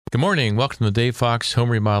Good morning. Welcome to the Dave Fox Home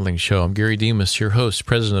Remodeling Show. I'm Gary Demas, your host,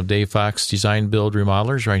 president of Dave Fox Design Build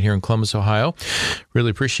Remodelers right here in Columbus, Ohio.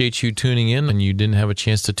 Really appreciate you tuning in. And you didn't have a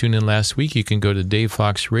chance to tune in last week, you can go to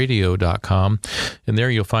davefoxradio.com, and there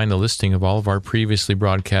you'll find a listing of all of our previously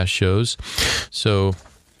broadcast shows. So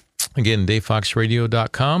again,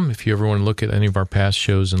 davefoxradio.com if you ever want to look at any of our past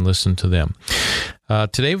shows and listen to them.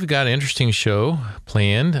 Today we've got an interesting show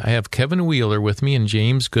planned. I have Kevin Wheeler with me and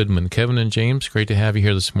James Goodman. Kevin and James, great to have you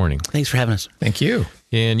here this morning. Thanks for having us. Thank you.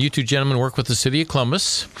 And you two gentlemen work with the City of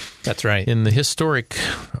Columbus. That's right. In the historic,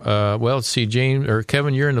 let's see, James or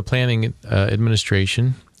Kevin, you're in the planning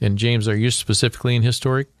administration. And James, are you specifically in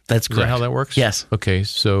historic? That's correct. Is that how that works? Yes. Okay,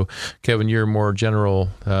 so Kevin, you're more general,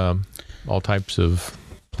 all types of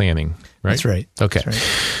planning, right? That's right. Okay. That's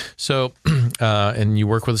right. So, and you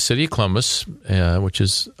work with the City of Columbus, which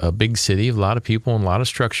is a big city, a lot of people and a lot of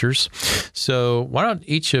structures. So why don't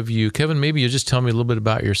each of you, Kevin, maybe you just tell me a little bit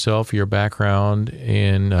about yourself, your background,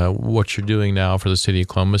 and what you're doing now for the City of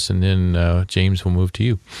Columbus, and then James will move to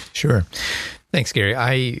you. Sure. Thanks, Gary.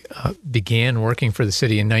 I began working for the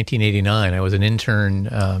city in 1989. I was an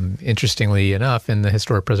intern, interestingly enough, in the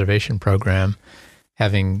Historic Preservation Program,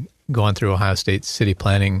 having gone through Ohio State's city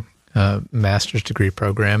planning master's degree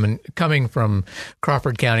program, and coming from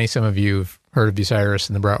Crawford County. Some of you have heard of Bucyrus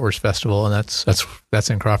and the Bratwurst Festival, and that's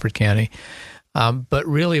in Crawford County. But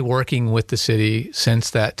really working with the city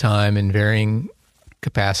since that time in varying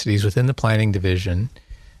capacities within the planning division.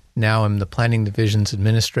 Now I'm the planning division's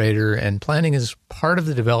administrator, and planning is part of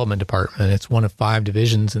the development department. It's one of 5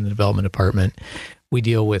 divisions in the development department. We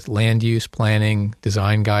deal with land use planning,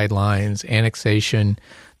 design guidelines, annexation.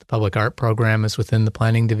 The public art program is within the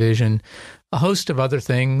planning division. A host of other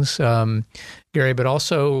things, Gary, but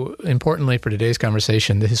also importantly for today's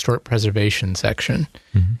conversation, the historic preservation section.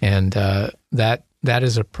 Mm-hmm. And that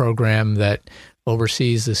is a program that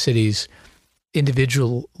oversees the city's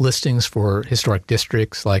individual listings for historic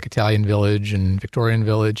districts like Italian Village and Victorian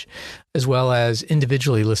Village, as well as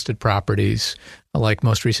individually listed properties like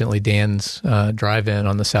most recently Dan's Drive-In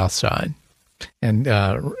on the south side. And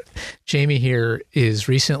Jamie here is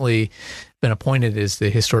recently been appointed as the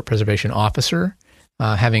Historic Preservation Officer,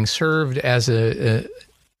 having served as an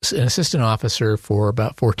assistant officer for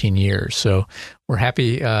about 14 years. So we're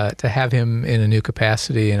happy to have him in a new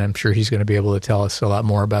capacity, and I'm sure he's going to be able to tell us a lot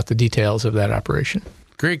more about the details of that operation.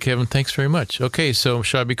 Great, Kevin. Thanks very much. Okay, so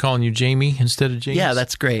should I be calling you Jamie instead of James? Yeah,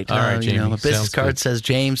 that's great. All right, Jamie. My business card says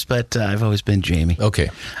James, but I've always been Jamie.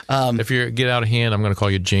 Okay. If you get out of hand, I'm going to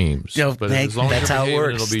call you James. But that's how it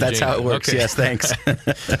works. That's how it works. Okay. Yes, thanks.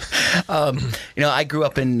 I grew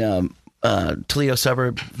up in Toledo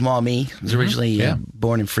suburb, Maumee. I was originally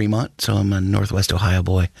born in Fremont, so I'm a Northwest Ohio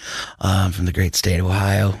boy from the great state of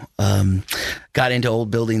Ohio. Got into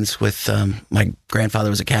old buildings with my grandfather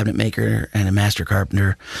was a cabinet maker and a master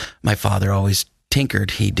carpenter. My father always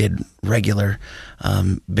tinkered. He did regular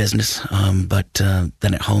business, but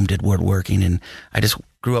then at home did woodworking, and I just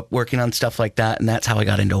grew up working on stuff like that, and that's how I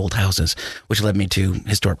got into old houses, which led me to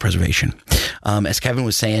historic preservation. As Kevin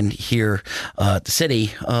was saying here at the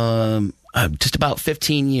city, just about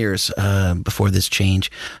 15 years before this change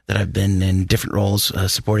that I've been in different roles,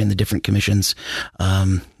 supporting the different commissions,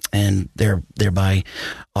 and thereby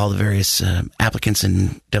all the various applicants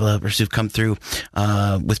and developers who've come through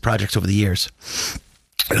with projects over the years.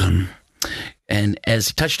 And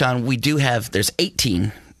as touched on, there's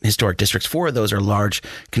 18 historic districts. 4 of those are large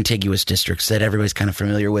contiguous districts that everybody's kind of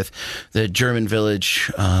familiar with: the German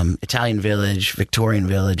Village, Italian Village, Victorian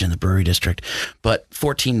Village, and the Brewery District. But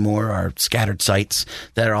 14 more are scattered sites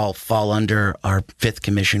that all fall under our 5th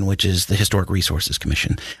commission, which is the Historic Resources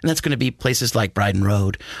Commission. And that's going to be places like Bryden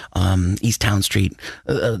Road, East Town Street,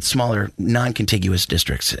 smaller non-contiguous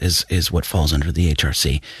districts is what falls under the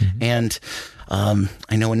HRC. Mm-hmm. And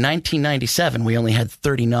I know in 1997, we only had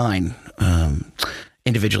 39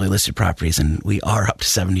 individually listed properties, and we are up to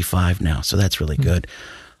 75 now. So that's really good.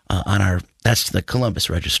 That's the Columbus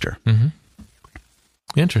Register. Mm-hmm.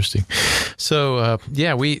 Interesting. So,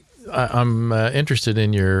 I'm interested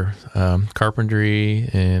in your carpentry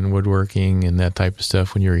and woodworking and that type of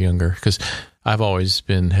stuff when you were younger, because I've always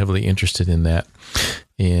been heavily interested in that,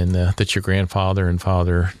 and that your grandfather and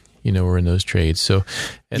father were in those trades. So,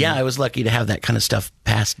 I was lucky to have that kind of stuff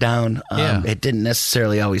passed down. It didn't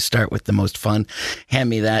necessarily always start with the most fun. Hand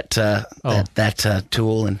me that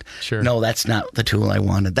tool, and no, that's not the tool I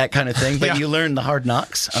wanted. That kind of thing. But you learn the hard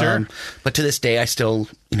knocks. Sure. But to this day, I still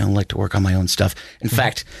like to work on my own stuff. In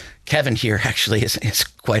fact, Kevin here actually is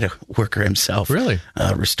quite a worker himself. Really,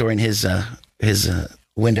 restoring his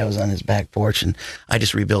windows on his back porch, and I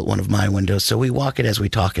just rebuilt one of my windows. So we walk it as we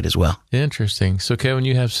talk it as well. Interesting. So, Kevin,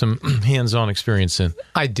 you have some hands-on experience in.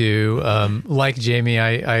 I do. Like Jamie,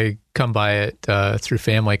 I come by it through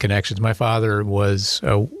family connections. My father was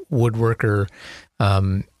a woodworker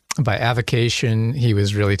by avocation. He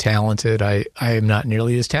was really talented. I am not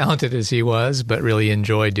nearly as talented as he was, but really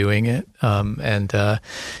enjoy doing it. I'm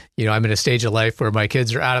in a stage of life where my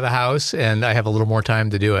kids are out of the house and I have a little more time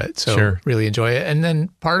to do it. So really enjoy it. And then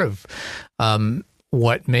part of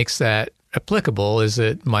what makes that applicable is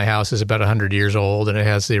that my house is about 100 years old and it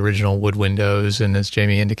has the original wood windows. And as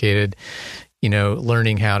Jamie indicated,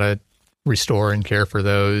 learning how to restore and care for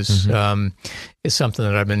those is something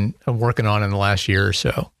that I've been working on in the last year or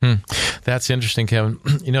so. That's interesting, Kevin.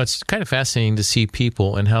 It's kind of fascinating to see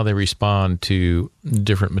people and how they respond to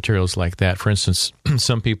different materials like that. For instance,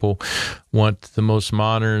 some people want the most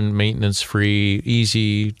modern, maintenance-free,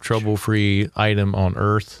 easy, trouble-free item on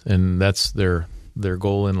earth, and that's their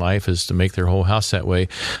goal in life is to make their whole house that way.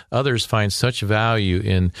 Others find such value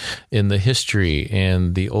in the history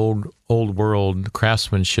and the old world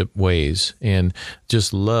craftsmanship ways and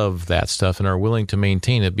just love that stuff and are willing to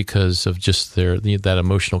maintain it because of just that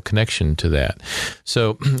emotional connection to that.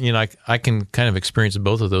 So, I can kind of experience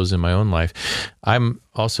both of those in my own life. I'm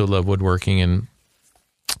also love woodworking, and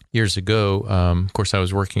years ago, of course, I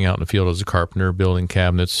was working out in the field as a carpenter, building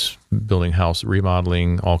cabinets, building house,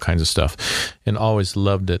 remodeling, all kinds of stuff, and always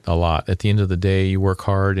loved it a lot. At the end of the day, you work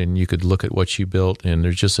hard and you could look at what you built, and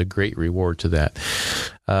there's just a great reward to that.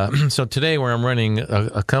 So today, where I'm running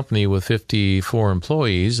a company with 54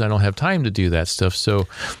 employees, I don't have time to do that stuff. So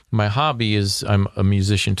my hobby is I'm a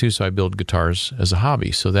musician too, so I build guitars as a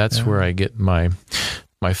hobby. So that's where I get my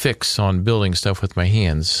fix on building stuff with my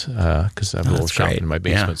hands, because I have a little shop in my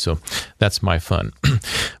basement. So that's my fun.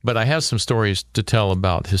 But I have some stories to tell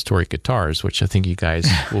about historic guitars, which I think you guys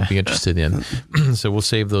will be interested in. So we'll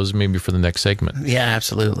save those maybe for the next segment. Yeah,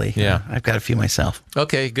 absolutely. Yeah. I've got a few myself.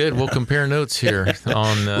 Okay, good. We'll compare notes here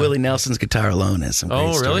on Willie Nelson's guitar alone has some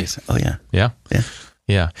great stories. Oh, really? Oh, yeah.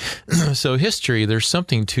 Yeah. So history, there's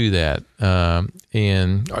something to that.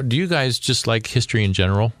 And do you guys just like history in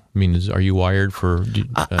general? I mean, are you wired for...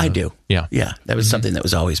 I do. Yeah. Yeah. That was something that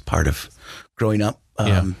was always part of growing up.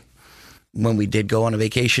 When we did go on a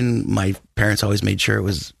vacation, my parents always made sure it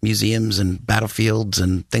was museums and battlefields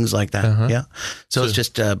and things like that. Yeah. So it's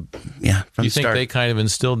just, from you think they kind of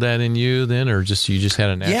instilled that in you then, or you just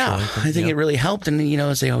had a natural... Yeah, I think it really helped. And,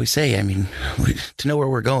 as they always say, I mean, to know where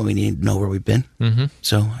we're going, we need to know where we've been.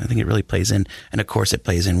 So I think it really plays in. And, of course, it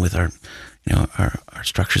plays in with our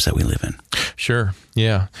structures that we live in. Sure.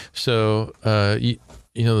 Yeah. So,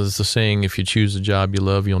 there's the saying, if you choose a job you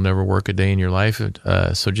love, you'll never work a day in your life.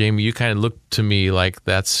 So, Jamie, you kind of look to me like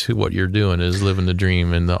that's what you're doing, is living the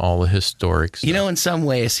dream and all the historic stuff. In some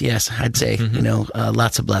ways, yes, I'd say,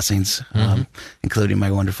 lots of blessings, including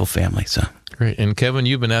my wonderful family. So great. And Kevin,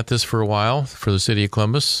 you've been at this for a while for the city of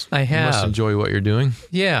Columbus. I have. You must enjoy what you're doing.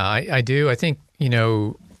 Yeah, I do. I think,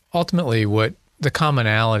 ultimately what the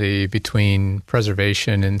commonality between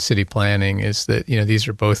preservation and city planning is that, these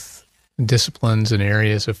are both disciplines and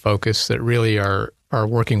areas of focus that really are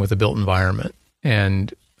working with the built environment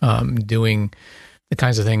and doing the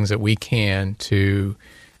kinds of things that we can to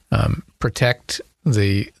protect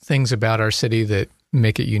the things about our city that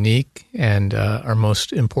make it unique and are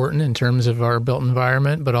most important in terms of our built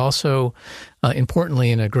environment, but also importantly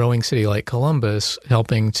in a growing city like Columbus,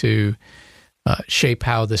 helping to shape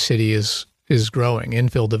how the city is growing,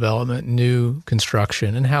 infill development, new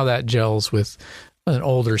construction, and how that gels with an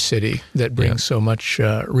older city that brings so much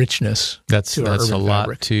richness to our urban fabric. That's a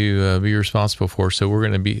lot to be responsible for. So we're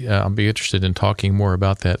going to be, I'll be interested in talking more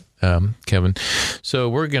about that, Kevin. So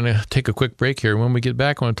we're going to take a quick break here. When we get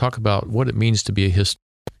back, I want to talk about what it means to be a historian.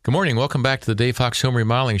 Good morning. Welcome back to the Dave Fox Home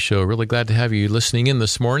Remodeling Show. Really glad to have you listening in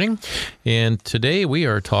this morning. And today we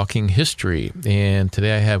are talking history. And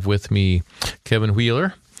today I have with me Kevin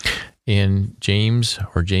Wheeler and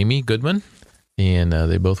Jamie Goodman. And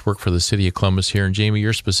they both work for the city of Columbus here. And Jamie,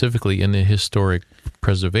 you're specifically in the historic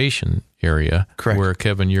preservation area. Correct. Where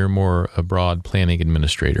Kevin, you're more a broad planning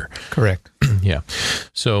administrator. Correct. Yeah.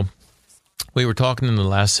 So we were talking in the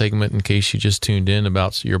last segment, in case you just tuned in,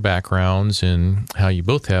 about your backgrounds and how you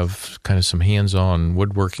both have kind of some hands-on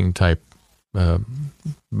woodworking type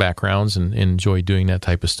backgrounds and enjoy doing that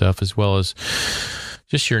type of stuff, as well as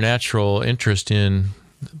just your natural interest in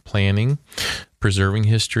planning, preserving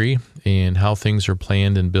history, and how things are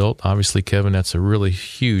planned and built. Obviously, Kevin, that's a really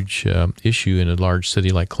huge issue in a large city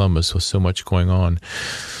like Columbus with so much going on.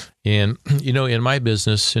 And, in my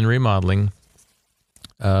business in remodeling,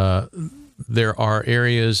 there are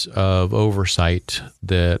areas of oversight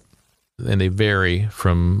that, and they vary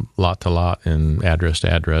from lot to lot and address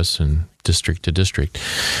to address and district to district.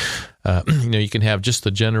 You can have just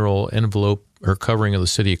the general envelope or covering of the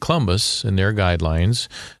city of Columbus and their guidelines,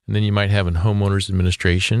 and then you might have a homeowners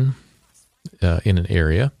administration in an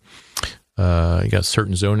area. You got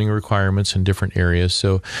certain zoning requirements in different areas.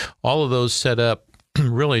 So all of those set up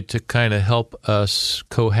really to kind of help us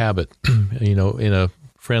cohabit, in a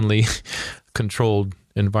friendly, controlled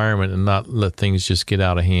environment and not let things just get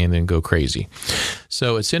out of hand and go crazy.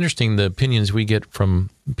 So it's interesting, the opinions we get from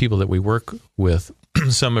people that we work with.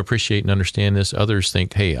 Some appreciate and understand this. Others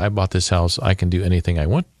think, hey, I bought this house. I can do anything I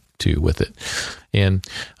want to with it. And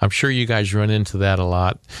I'm sure you guys run into that a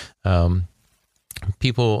lot.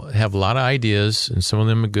 People have a lot of ideas, and some of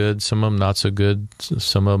them are good, some of them not so good,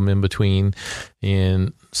 some of them in between.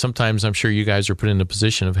 And sometimes I'm sure you guys are put in a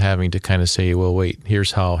position of having to kind of say, well, wait,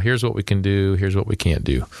 here's what we can do, here's what we can't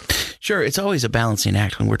do. Sure. It's always a balancing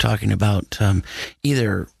act when we're talking about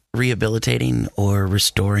either rehabilitating or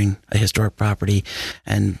restoring a historic property.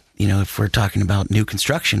 And, if we're talking about new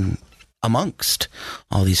construction amongst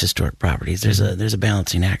all these historic properties, there's a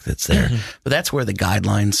balancing act that's there. But that's where the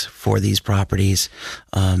guidelines for these properties,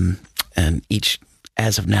 and each,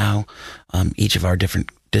 as of now, each of our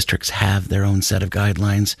different districts have their own set of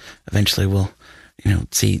guidelines. Eventually we'll,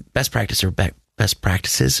 see best practice or best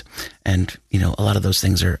practices, and a lot of those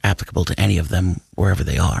things are applicable to any of them wherever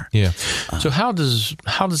they are. Yeah. So how does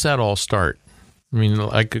that all start? I mean,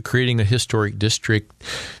 like creating a historic district,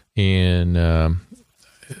 and how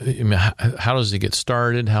does it get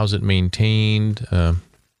started? How's it maintained?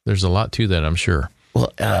 There's a lot to that, I'm sure.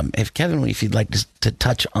 Well, if you'd like to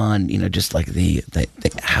touch on, just like the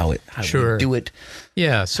how sure. we do it.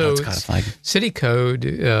 Yeah, so City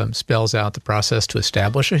Code spells out the process to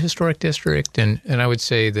establish a historic district, and I would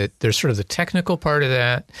say that there's sort of the technical part of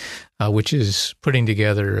that, which is putting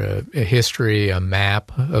together a history, a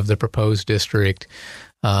map of the proposed district,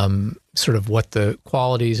 sort of what the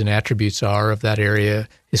qualities and attributes are of that area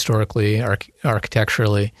historically,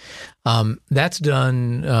 architecturally. That's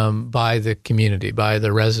done by the community, by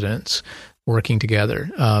the residents working together,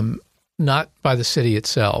 not by the city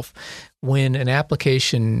itself. When an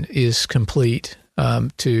application is complete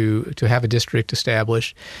to have a district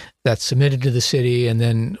established, that's submitted to the city, and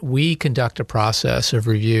then we conduct a process of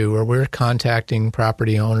review where we're contacting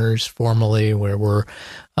property owners formally, where we're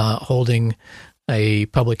holding a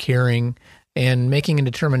public hearing and making a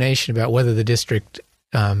determination about whether the district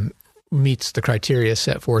meets the criteria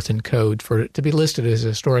set forth in code for it to be listed as a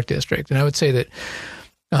historic district. And I would say that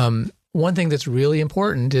one thing that's really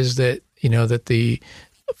important is that, that the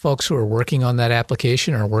folks who are working on that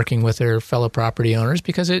application are working with their fellow property owners,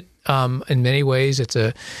 because it, in many ways, it's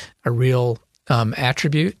a real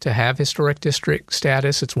attribute to have historic district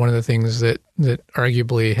status. It's one of the things that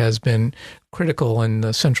arguably has been critical in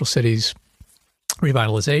the central city's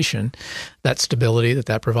revitalization, that stability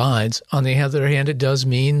that provides. On the other hand, it does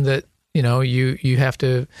mean that, you have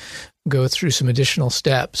to go through some additional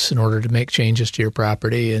steps in order to make changes to your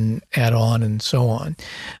property and add on and so on.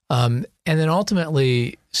 And then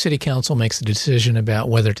ultimately, City Council makes the decision about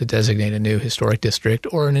whether to designate a new historic district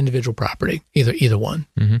or an individual property, either one.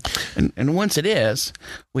 Mm-hmm. And once it is,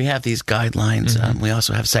 we have these guidelines. Mm-hmm. We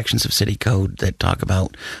also have sections of City Code that talk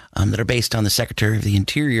about, that are based on the Secretary of the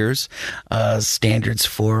Interior's standards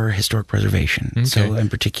for historic preservation. Okay. So in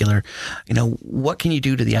particular, what can you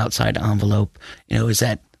do to the outside envelope? Is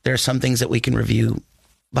that there are some things that we can review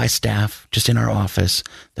by staff just in our office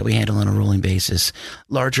that we handle on a rolling basis.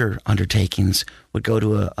 Larger undertakings would go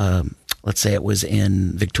to let's say it was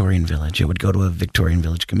in Victorian Village. It would go to a Victorian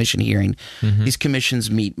Village Commission hearing. Mm-hmm. These commissions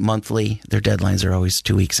meet monthly. Their deadlines are always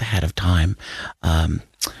 2 weeks ahead of time.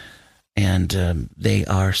 And they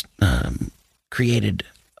are created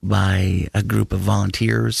by a group of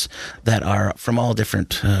volunteers that are from all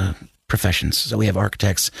different professions. So we have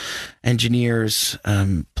architects, engineers,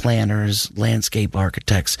 planners, landscape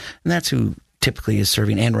architects, and that's who typically is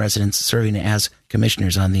serving, and residents serving as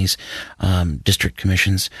commissioners on these district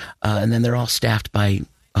commissions. And then they're all staffed by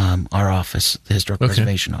our office, the Historic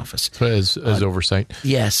Preservation Office. So as oversight?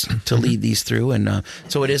 Yes, to lead these through. And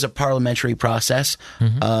so it is a parliamentary process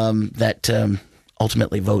that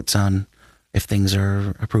ultimately votes on if things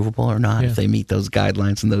are approvable or not, if they meet those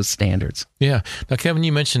guidelines and those standards. Yeah. Now, Kevin,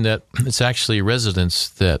 you mentioned that it's actually residents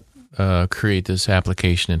that create this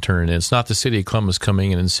application and turn it in. It's not the city of Columbus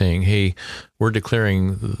coming in and saying, hey, we're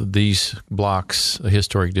declaring these blocks a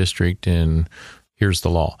historic district and here's the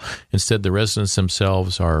law. Instead, the residents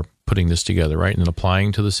themselves are putting this together, right, and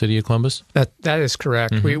applying to the city of Columbus? That is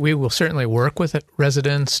correct. We will certainly work with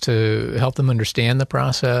residents to help them understand the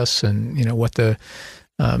process and what the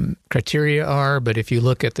criteria are. But if you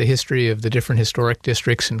look at the history of the different historic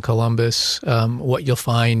districts in Columbus, what you'll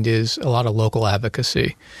find is a lot of local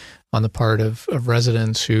advocacy on the part of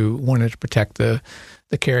residents who wanted to protect the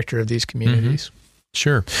character of these communities.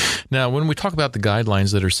 Sure. Now, when we talk about the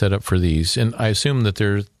guidelines that are set up for these, and I assume that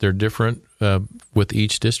they're different with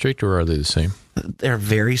each district, or are they the same? They're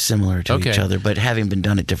very similar to each other, but having been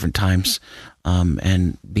done at different times,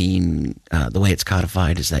 and being the way it's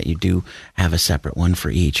codified is that you do have a separate one for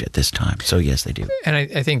each at this time. So yes, they do. And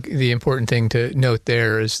I think the important thing to note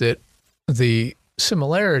there is that the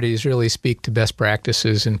similarities really speak to best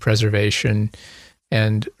practices in preservation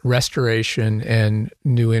and restoration and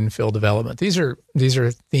new infill development. These are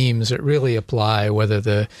themes that really apply whether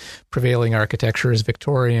the prevailing architecture is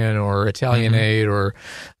Victorian or Italianate or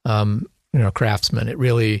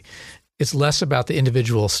craftsman. It's less about the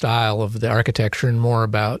individual style of the architecture and more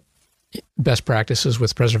about best practices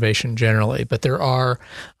with preservation generally. But there are,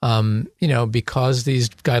 because these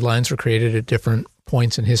guidelines were created at different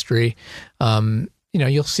points in history,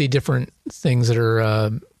 you'll see different things that are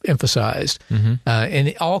emphasized.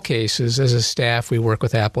 In all cases, as a staff, we work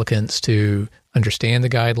with applicants to understand the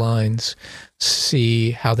guidelines,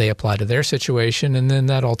 see how they apply to their situation, and then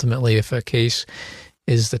that ultimately, if a case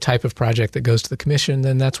is the type of project that goes to the commission,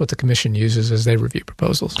 then that's what the commission uses as they review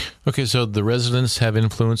proposals. Okay, so the residents have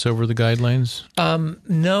influence over the guidelines?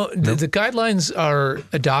 No. The guidelines are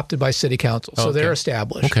adopted by city council, so they're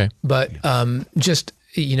established. Okay. But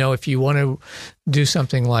if you want to do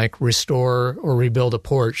something like restore or rebuild a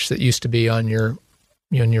porch that used to be on your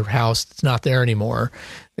house that's not there anymore,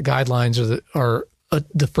 the guidelines are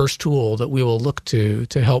the first tool that we will look to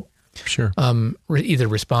help either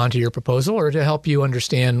respond to your proposal or to help you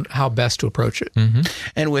understand how best to approach it.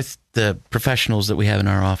 And with the professionals that we have in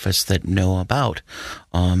our office that know about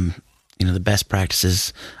the best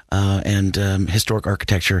practices and historic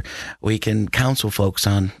architecture, we can counsel folks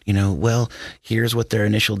on, here's what their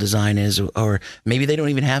initial design is, or maybe they don't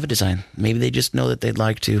even have a design. Maybe they just know that they'd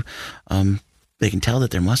like to, they can tell that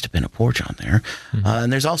there must have been a porch on there.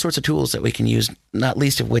 And there's all sorts of tools that we can use, not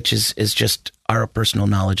least of which is just our personal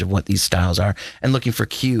knowledge of what these styles are and looking for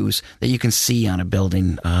cues that you can see on a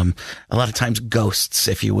building. A lot of times ghosts,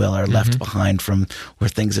 if you will, are left behind from where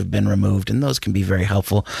things have been removed, and those can be very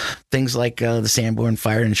helpful. Things like the Sanborn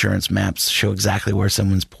fire insurance maps show exactly where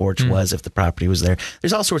someone's porch was if the property was there.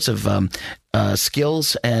 There's all sorts of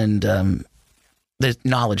skills and the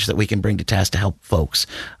knowledge that we can bring to task to help folks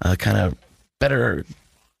kind of better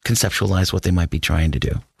conceptualize what they might be trying to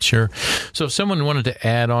do. Sure. So if someone wanted to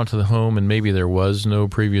add on to the home and maybe there was no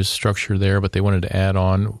previous structure there, but they wanted to add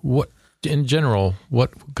on, what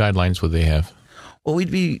guidelines would they have? Well,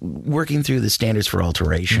 we'd be working through the standards for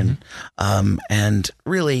alteration. And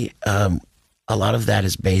really, a lot of that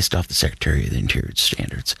is based off the Secretary of the Interior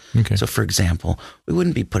standards. Okay. So, for example, we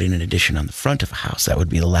wouldn't be putting an addition on the front of a house. That would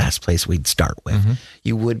be the last place we'd start with.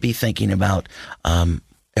 You would be thinking about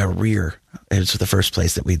a rear is the first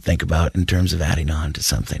place that we'd think about in terms of adding on to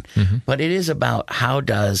something. But it is about how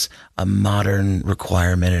does a modern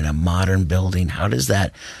requirement in a modern building, how does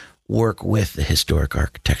that work with the historic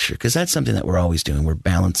architecture? Because that's something that we're always doing. We're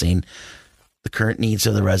balancing the current needs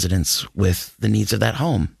of the residents with the needs of that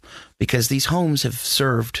home, because these homes have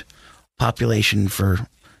served population for,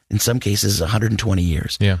 in some cases, 120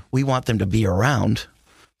 years. Yeah. We want them to be around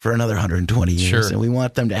for another 120 years. Sure. And we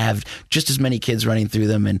want them to have just as many kids running through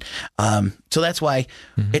them. And so that's why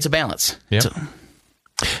it's a balance. Yeah. So,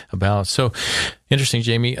 a balance. So interesting,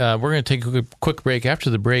 Jamie. We're going to take a quick break. After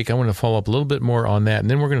the break, I want to follow up a little bit more on that. And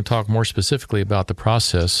then we're going to talk more specifically about the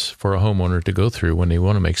process for a homeowner to go through when they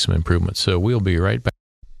want to make some improvements. So we'll be right back.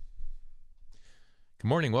 Good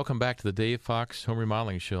morning. Welcome back to the Dave Fox Home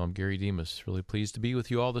Remodeling Show. I'm Gary Demas. Really pleased to be with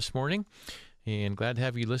you all this morning. And glad to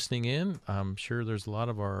have you listening in. I'm sure there's a lot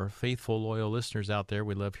of our faithful, loyal listeners out there.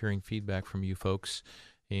 We love hearing feedback from you folks.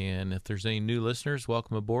 And if there's any new listeners,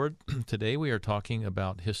 welcome aboard. Today we are talking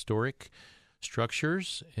about historic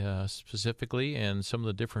structures specifically, and some of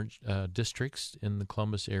the different districts in the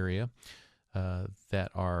Columbus area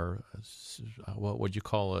that are, what would you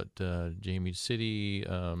call it, Jamie, city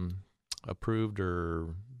approved, or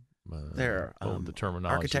they're the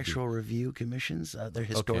terminology. Architectural review commissions. They're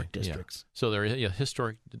historic districts. Yeah. So they're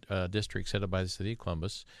historic districts set up by the city of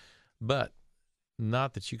Columbus, but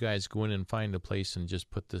not that you guys go in and find a place and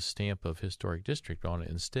just put this stamp of historic district on it.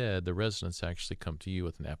 Instead, the residents actually come to you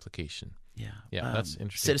with an application. Yeah. Yeah, that's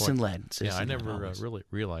interesting. Citizen-led. Yeah, I never really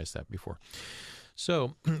realized that before.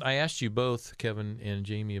 So I asked you both, Kevin and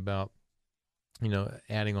Jamie, about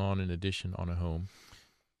adding on an addition on a home,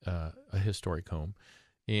 a historic home.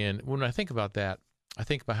 And when I think about that, I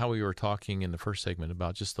think about how we were talking in the first segment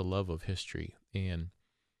about just the love of history and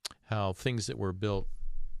how things that were built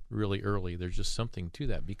really early, there's just something to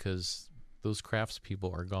that because those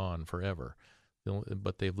craftspeople are gone forever,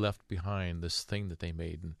 but they've left behind this thing that they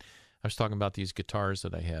made. And I was talking about these guitars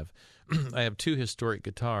that I have. I have two historic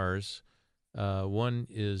guitars. One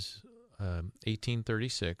is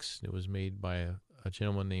 1836. It was made by a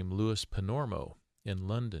gentleman named Louis Panormo in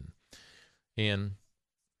London. And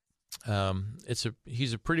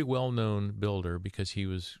he's a pretty well-known builder because he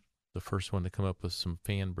was the first one to come up with some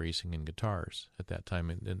fan bracing in guitars at that time.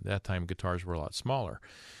 And at that time, guitars were a lot smaller.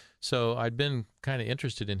 So I'd been kind of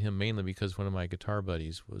interested in him mainly because one of my guitar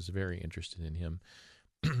buddies was very interested in him.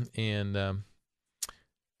 And I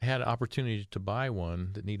had an opportunity to buy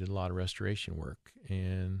one that needed a lot of restoration work.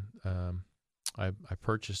 And I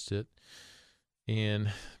purchased it.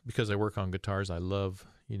 And because I work on guitars, I love,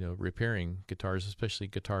 repairing guitars, especially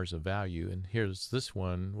guitars of value. And here's this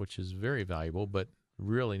one, which is very valuable, but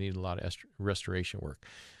really needed a lot of restoration work.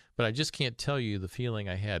 But I just can't tell you the feeling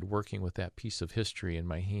I had working with that piece of history in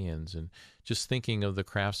my hands and just thinking of the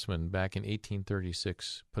craftsman back in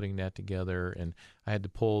 1836, putting that together. And I had to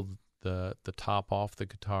pull the top off the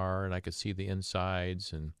guitar and I could see the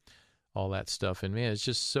insides and all that stuff. And man, it's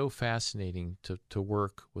just so fascinating to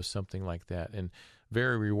work with something like that and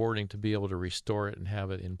very rewarding to be able to restore it and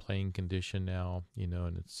have it in playing condition now,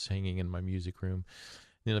 and it's hanging in my music room.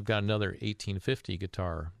 And then I've got another 1850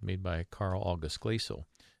 guitar made by Carl August Glasel.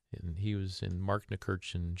 And he was in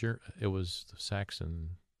Markneukirchen. It was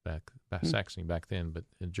Saxony back then, but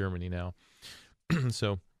in Germany now.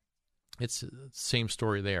 So it's the same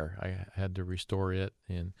story there. I had to restore it,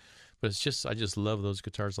 but I just love those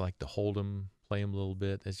guitars. I like to hold them, play them a little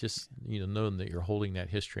bit. It's just knowing that you're holding that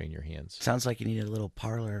history in your hands. Sounds like you need a little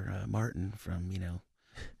Parlor Martin from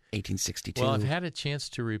 1862. Well, I've had a chance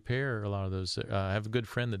to repair a lot of those. I have a good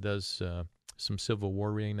friend that does some Civil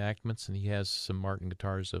War reenactments, and he has some Martin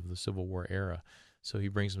guitars of the Civil War era. So he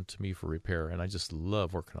brings them to me for repair, and I just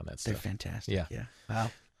love working on that stuff. They're fantastic. Yeah.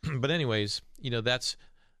 Wow. But anyways, that's.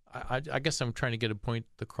 I guess I'm trying to get a point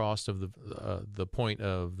across of the point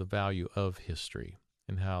of the value of history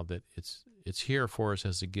and how that it's here for us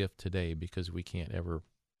as a gift today because we can't ever,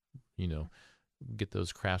 get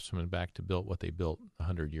those craftsmen back to build what they built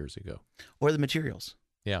 100 years ago. Or the materials.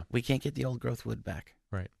 Yeah. We can't get the old growth wood back.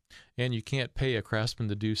 Right. And you can't pay a craftsman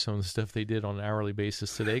to do some of the stuff they did on an hourly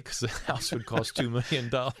basis today because the house would cost $2 million.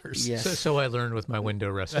 Yes. So I learned with my window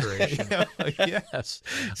restoration. Yes.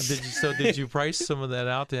 Did you price some of that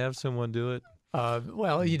out to have someone do it?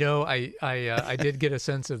 Well, I did get a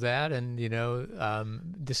sense of that and,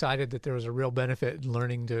 decided that there was a real benefit in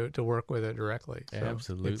learning to work with it directly. So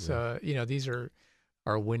absolutely. It's, these are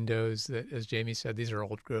windows that, as Jamie said, these are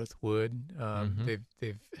old growth wood.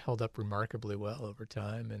 They've held up remarkably well over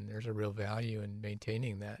time, and there's a real value in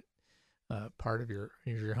maintaining that part of your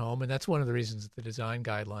home. And that's one of the reasons that the design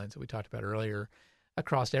guidelines that we talked about earlier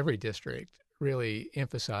across every district really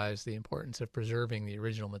emphasize the importance of preserving the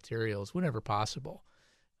original materials whenever possible.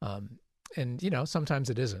 And, sometimes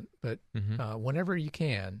it isn't, but whenever you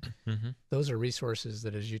can, those are resources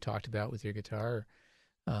that, as you talked about with your guitar,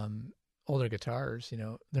 older guitars,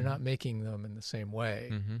 they're not making them in the same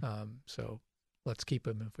way. So let's keep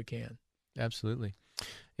them if we can. Absolutely.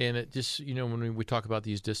 And it just, when we talk about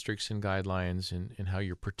these districts and guidelines and how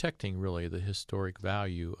you're protecting really the historic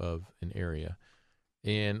value of an area.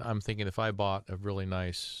 And I'm thinking if I bought a really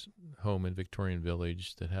nice home in Victorian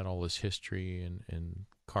Village that had all this history and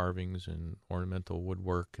carvings and ornamental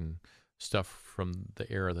woodwork and stuff from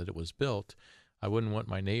the era that it was built, I wouldn't want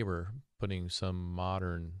my neighbor putting some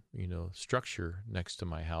modern, structure next to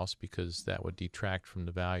my house because that would detract from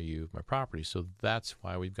the value of my property. So that's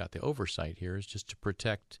why we've got the oversight here, is just to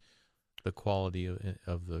protect the quality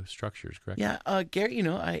of the structures, correct? Yeah, Gary,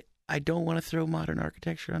 I don't want to throw modern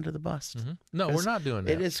architecture under the bus. No, we're not doing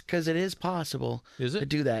that. It is because it is possible to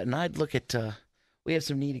do that. And I'd look at, we have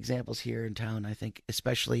some neat examples here in town, I think,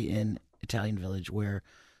 especially in Italian Village, where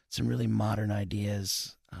some really modern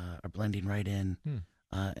ideas are blending right in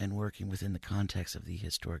and working within the context of the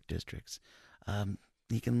historic districts.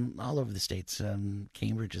 You can, all over the states,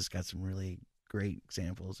 Cambridge has got some really great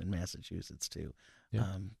examples in Massachusetts too. Yeah.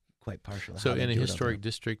 Quite partial. So in a historic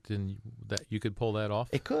district, and that you could pull that off?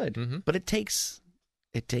 It could, but it takes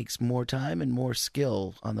more time and more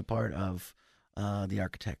skill on the part of the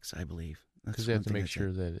architects, I believe. Because they have to make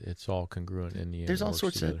sure that it's all congruent in the end. There's all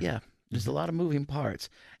sorts of, there's a lot of moving parts.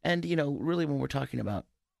 And, really when we're talking about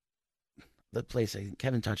the place, I think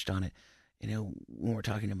Kevin touched on it, when we're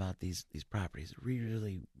talking about these properties, we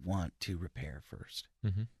really want to repair first.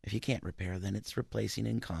 Mm-hmm. If you can't repair, then it's replacing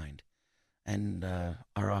in kind. And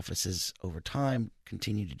our offices over time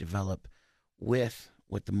continue to develop with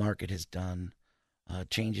what the market has done,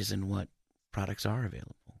 changes in what products are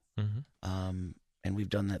available. Mm-hmm. And we've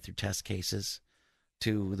done that through test cases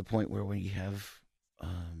to the point where we have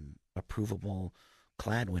approvable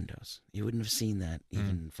clad windows. You wouldn't have seen that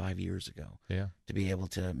even 5 years ago. Yeah. To be able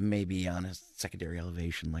to maybe on a secondary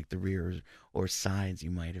elevation like the rear or sides, you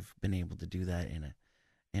might have been able to do that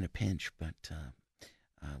in a pinch. But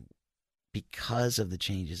because of the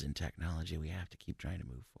changes in technology, we have to keep trying to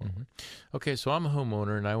move forward. Mm-hmm. Okay, so I'm a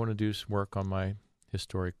homeowner and I want to do some work on my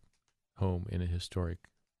historic home in a historic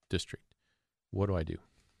district. What do I do?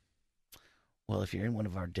 Well, if you're in one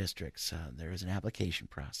of our districts, there is an application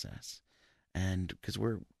process. And because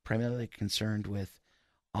we're primarily concerned with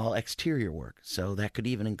all exterior work, so that could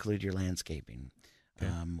even include your landscaping,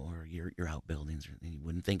 or your outbuildings. You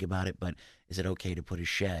wouldn't think about it, but is it okay to put a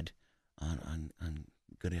shed on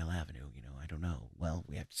Goodale Avenue? I don't know. Well,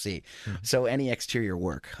 we have to see. Mm-hmm. So any exterior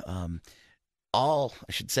work, all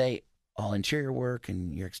interior work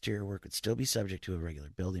and your exterior work would still be subject to a regular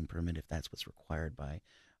building permit if that's what's required by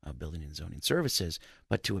Building and Zoning Services.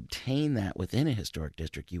 But to obtain that within a historic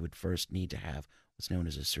district, you would first need to have what's known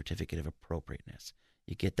as a certificate of appropriateness.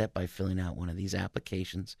 You get that by filling out one of these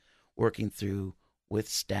applications, working through with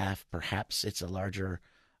staff. Perhaps it's a larger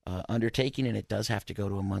undertaking and it does have to go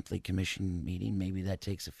to a monthly commission meeting. Maybe that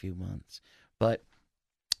takes a few months. But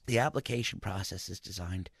the application process is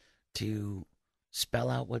designed to spell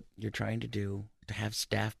out what you're trying to do, to have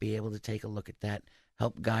staff be able to take a look at that,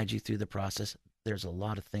 help guide you through the process. There's a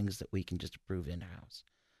lot of things that we can just approve in-house.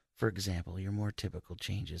 For example, your more typical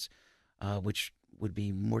changes, which would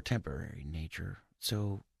be more temporary in nature.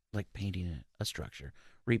 So like painting a structure,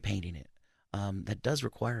 repainting it. That does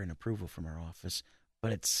require an approval from our office,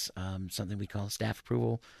 but it's something we call staff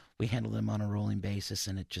approval. We handle them on a rolling basis,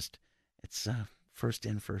 and it's first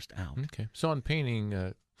in, first out. Okay. So on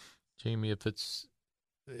painting, Jamie,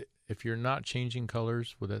 if you're not changing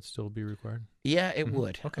colors, would that still be required? Yeah, it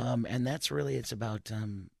would. Okay. And that's really, it's about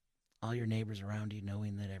all your neighbors around you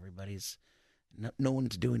knowing that no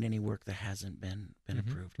one's doing any work that hasn't been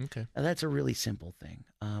approved. Okay. Now, that's a really simple thing.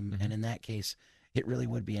 And in that case, it really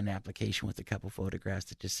would be an application with a couple photographs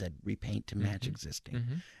that just said repaint to match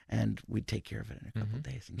existing. And we'd take care of it in a couple of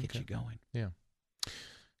days and get you going. Yeah.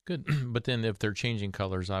 Good. But then if they're changing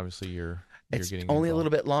colors, obviously you're getting only involved. A little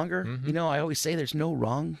bit longer. I always say there's no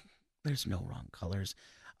wrong colors.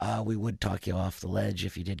 We would talk you off the ledge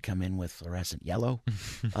if you did come in with fluorescent yellow.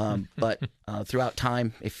 But throughout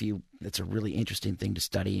time, it's a really interesting thing to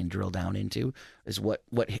study and drill down into is what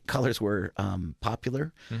colors were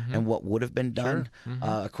popular and what would have been done. Sure.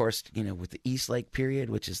 Of course, with the East Lake period,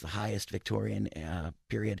 which is the highest Victorian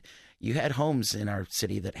period, you had homes in our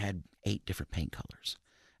city that had 8 different paint colors.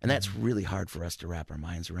 And that's really hard for us to wrap our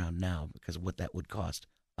minds around now because of what that would cost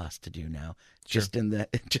us to do now, just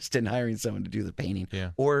in hiring someone to do the painting,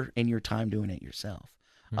 or in your time doing it yourself.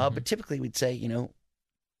 But typically we'd say,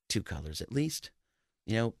 2 colors at least.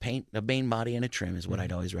 Paint a main body and a trim is what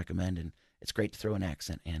I'd always recommend, and it's great to throw an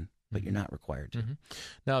accent in, but you're not required to.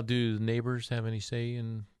 Now, do the neighbors have any say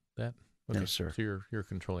in that? Okay. No, sir. So you're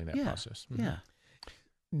controlling that process. Yeah.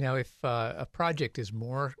 Now, if a project is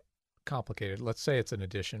more complicated, let's say it's an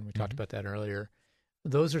addition, we talked about that earlier,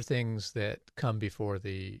 those are things that come before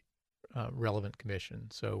the relevant commission.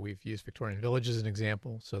 So we've used Victorian Village as an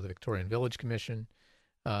example. So the Victorian Village Commission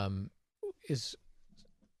is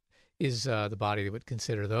the body that would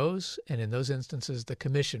consider those, and in those instances, the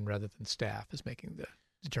commission rather than staff is making the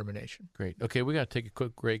determination. Great. Okay, we got to take a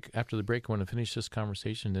quick break. After the break, I want to finish this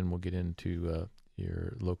conversation, then we'll get into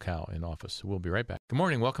your locale and office. So we'll be right back. Good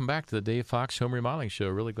morning. Welcome back to the Dave Fox Home Remodeling Show.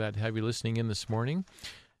 Really glad to have you listening in this morning.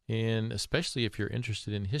 And especially if you're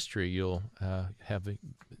interested in history, you'll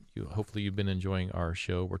hopefully you've been enjoying our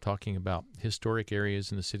show. We're talking about historic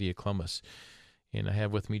areas in the city of Columbus. And I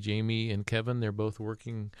have with me Jamie and Kevin. They're both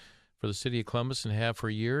working for the city of Columbus and have for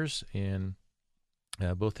years. And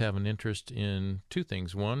both have an interest in 2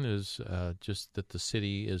 things. One is just that the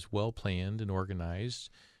city is well planned and organized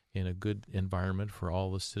in a good environment for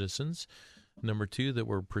all the citizens. Number 2, that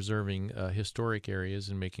we're preserving historic areas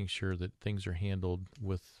and making sure that things are handled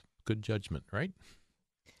with good judgment, right?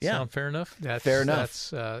 Yeah. Sound fair enough? That's fair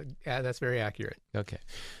enough. That's very accurate. Okay.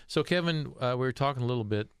 So, Kevin, we were talking a little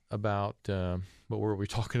bit about, what were we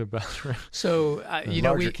talking about? So,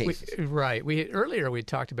 larger cases. Earlier we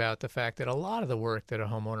talked about the fact that a lot of the work that a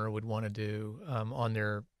homeowner would want to do on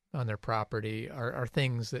their their property are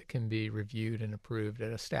things that can be reviewed and approved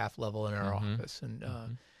at a staff level in our office,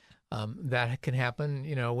 and that can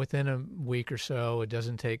happen, within a week or so. It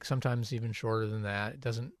doesn't take, sometimes even shorter than that. It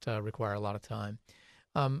doesn't require a lot of time.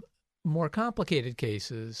 More complicated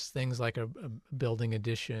cases, things like a building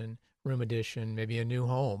addition, room addition, maybe a new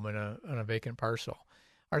home on a vacant parcel,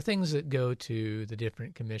 are things that go to the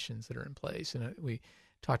different commissions that are in place. And we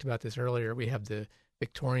talked about this earlier. We have the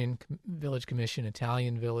Victorian Village Commission,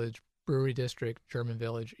 Italian Village, Brewery District, German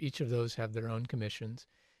Village. Each of those have their own commissions.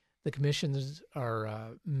 The commissions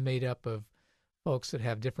are made up of folks that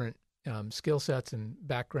have different skill sets and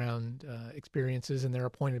background experiences, and they're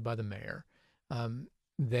appointed by the mayor.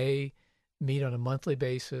 They meet on a monthly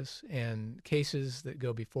basis, and cases that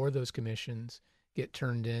go before those commissions get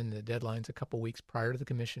turned in. The deadline's a couple weeks prior to the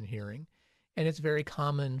commission hearing. And it's very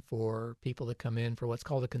common for people to come in for what's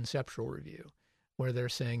called a conceptual review, where they're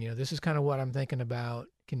saying, this is kind of what I'm thinking about.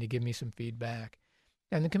 Can you give me some feedback?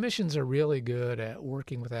 And the commissions are really good at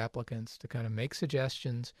working with applicants to kind of make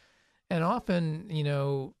suggestions. And often,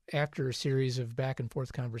 after a series of back and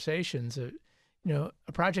forth conversations,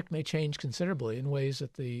 a project may change considerably in ways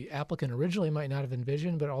that the applicant originally might not have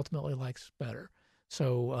envisioned, but ultimately likes better.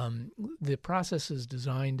 So the process is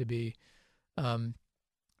designed to be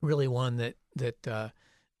really one that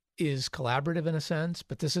is collaborative in a sense,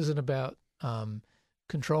 but this isn't about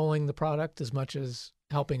controlling the product as much as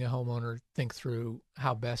helping a homeowner think through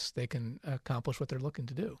how best they can accomplish what they're looking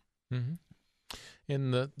to do. Mm-hmm.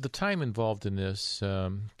 And the time involved in this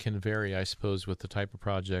can vary, I suppose, with the type of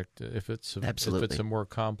project. If it's a more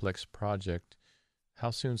complex project,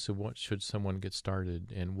 how soon should someone get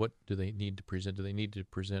started, and what do they need to present? Do they need to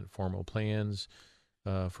present formal plans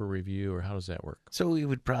for review, or how does that work? So we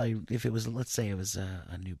would probably, if it was, let's say it was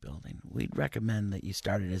a new building, we'd recommend that you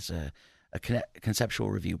started as a conceptual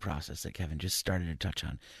review process that Kevin just started to touch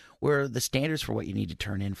on, where the standards for what you need to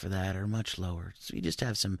turn in for that are much lower. So you just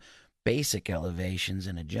have some basic elevations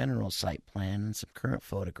and a general site plan and some current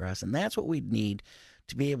photographs, and that's what we'd need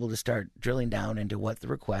to be able to start drilling down into what the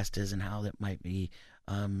request is and how that might be,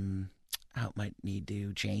 how it might need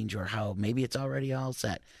to change, or how maybe it's already all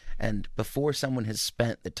set. And before someone has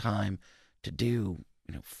spent the time to do,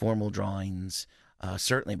 formal drawings,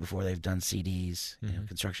 certainly before they've done CDs,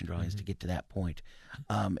 construction drawings, to get to that point,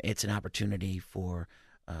 it's an opportunity for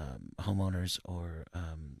homeowners or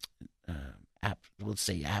let's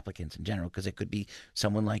say applicants in general, because it could be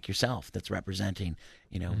someone like yourself that's representing,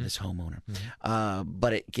 this homeowner.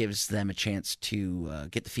 But it gives them a chance to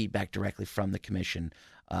get the feedback directly from the commission.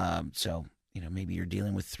 So, maybe you're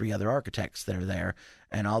dealing with 3 other architects that are there,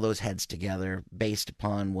 and all those heads together based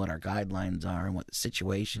upon what our guidelines are and what the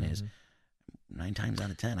situation is. 9 times out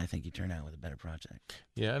of 10, I think you turn out with a better project.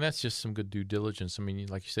 Yeah, and that's just some good due diligence. I mean,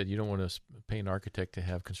 like you said, you don't want to pay an architect to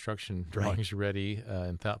have construction drawings ready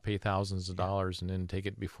and pay thousands of dollars and then take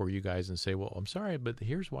it before you guys and say, well, I'm sorry, but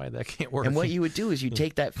here's why that can't work. And what you would do is you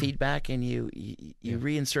take that feedback and you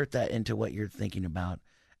reinsert that into what you're thinking about.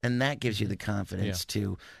 And that gives you the confidence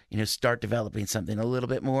to, start developing something a little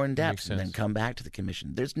bit more in depth and then come back to the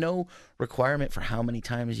commission. There's no requirement for how many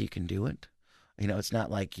times you can do it. It's not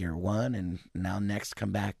like you're one and now next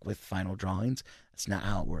come back with final drawings. That's not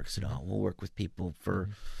how it works at all. We'll work with people for,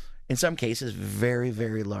 in some cases, very,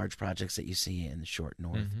 very large projects that you see in the short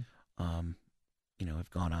north, have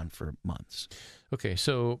gone on for months. Okay,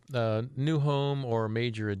 so new home or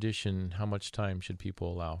major addition, how much time should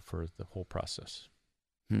people allow for the whole process?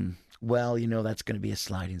 Well, that's going to be a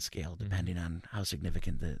sliding scale depending on how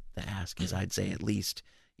significant the ask is. I'd say at least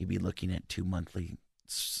you'd be looking at 2 monthly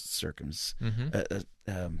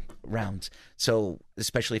rounds. So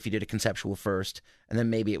especially if you did a conceptual first, and then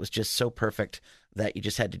maybe it was just so perfect that you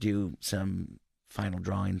just had to do some final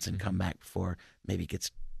drawings and come back before maybe it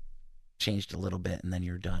gets changed a little bit, and then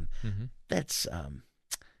you're done. That's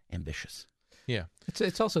ambitious. Yeah,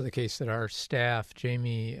 it's also the case that our staff,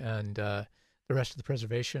 Jamie and the rest of the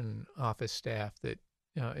preservation office staff, that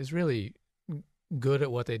is really good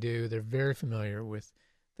at what they do. They're very familiar with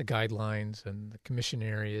the guidelines and the commission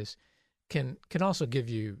areas, can also give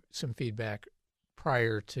you some feedback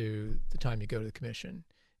prior to the time you go to the commission,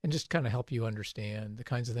 and just kind of help you understand the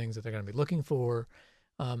kinds of things that they're going to be looking for,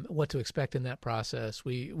 what to expect in that process.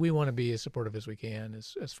 We want to be as supportive as we can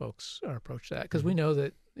as folks approach that, because we know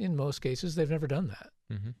that in most cases they've never done that.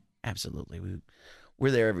 Absolutely.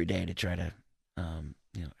 We're there every day to try to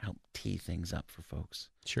help tee things up for folks.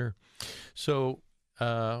 Sure. So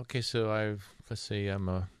so let's say I'm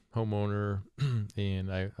a homeowner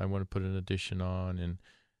and I want to put an addition on, and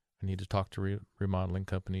I need to talk to remodeling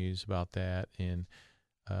companies about that. And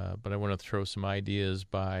but I want to throw some ideas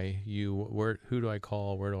by you. Who do I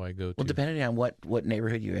call? Where do I go to? Well, depending on what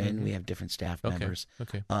neighborhood you're in, we have different staff members.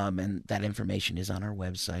 Okay. And that information is on our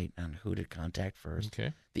website on who to contact first.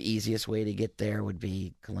 Okay. The easiest way to get there would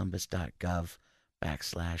be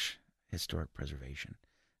columbus.gov/historic preservation.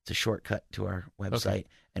 It's a shortcut to our website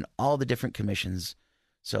and all the different commissions.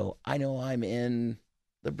 So I know I'm in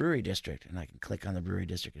the brewery district, and I can click on the brewery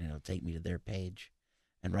district, and it'll take me to their page.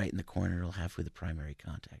 And right in the corner, it'll have who the primary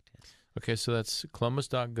contact is. Okay, so that's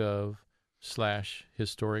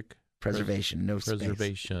columbus.gov/historic preservation. No space.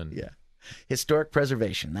 Preservation. Yeah, historic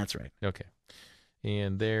preservation. That's right. Okay,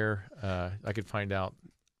 and there I could find out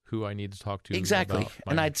who I need to talk to. Exactly,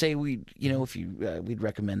 and I'd say we'd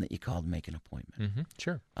recommend that you call to make an appointment.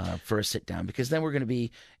 Sure. For a sit down, because then we're going to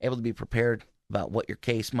be able to be prepared about what your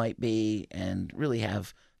case might be and really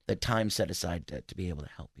have the time set aside to be able to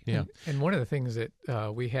help you. Yeah. And one of the things that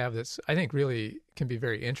we have that's I think really can be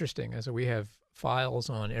very interesting is that we have files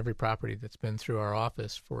on every property that's been through our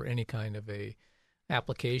office for any kind of a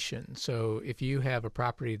application. So if you have a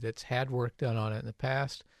property that's had work done on it in the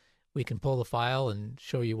past, we can pull the file and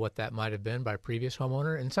show you what that might have been by a previous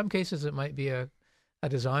homeowner. In some cases, it might be a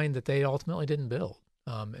design that they ultimately didn't build.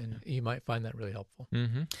 And you might find that really helpful.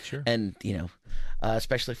 Sure. And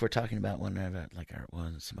especially if we're talking about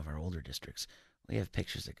some of our older districts, we have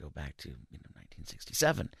pictures that go back to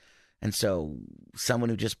 1967, and so someone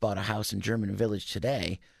who just bought a house in German Village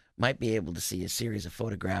today might be able to see a series of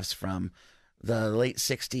photographs from the late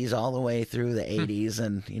 60s all the way through the 80s,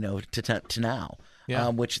 and to now,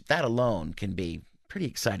 which that alone can be pretty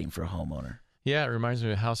exciting for a homeowner. Yeah, it reminds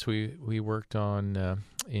me of a house we worked on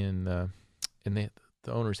in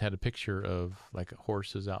the owners had a picture of like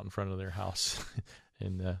horses out in front of their house,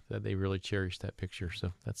 and that they really cherished that picture.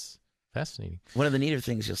 So that's fascinating. One of the neater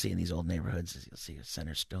things you'll see in these old neighborhoods is you'll see a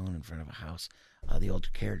center stone in front of a house, the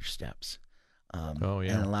old carriage steps. And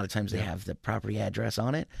a lot of times they have the property address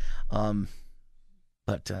on it,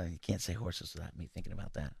 but you can't say horses without me thinking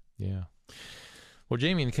about that. Yeah. Well,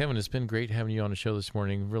 Jamie and Kevin, it's been great having you on the show this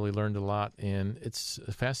morning. Really learned a lot, and it's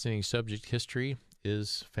a fascinating subject. History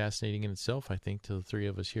is fascinating in itself, I think, to the three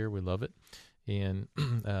of us here. We love it. And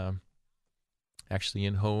actually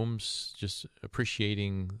in homes, just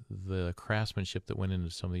appreciating the craftsmanship that went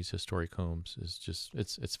into some of these historic homes is just,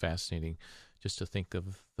 it's fascinating just to think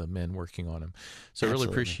of the men working on them. So I really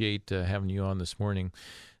appreciate having you on this morning.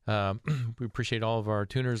 We appreciate all of our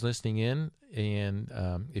tuners listening in. And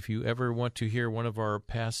if you ever want to hear one of our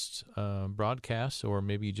past broadcasts, or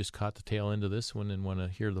maybe you just caught the tail end of this one and want to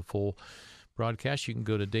hear the full broadcast, you can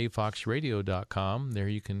go to davefoxradio.com. There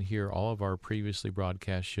you can hear all of our previously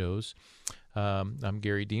broadcast shows. I'm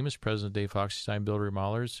Gary Demas, president of Dave Fox Design Build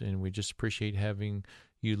Remodelers, and we just appreciate having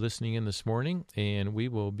you listening in this morning, and we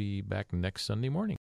will be back next Sunday morning.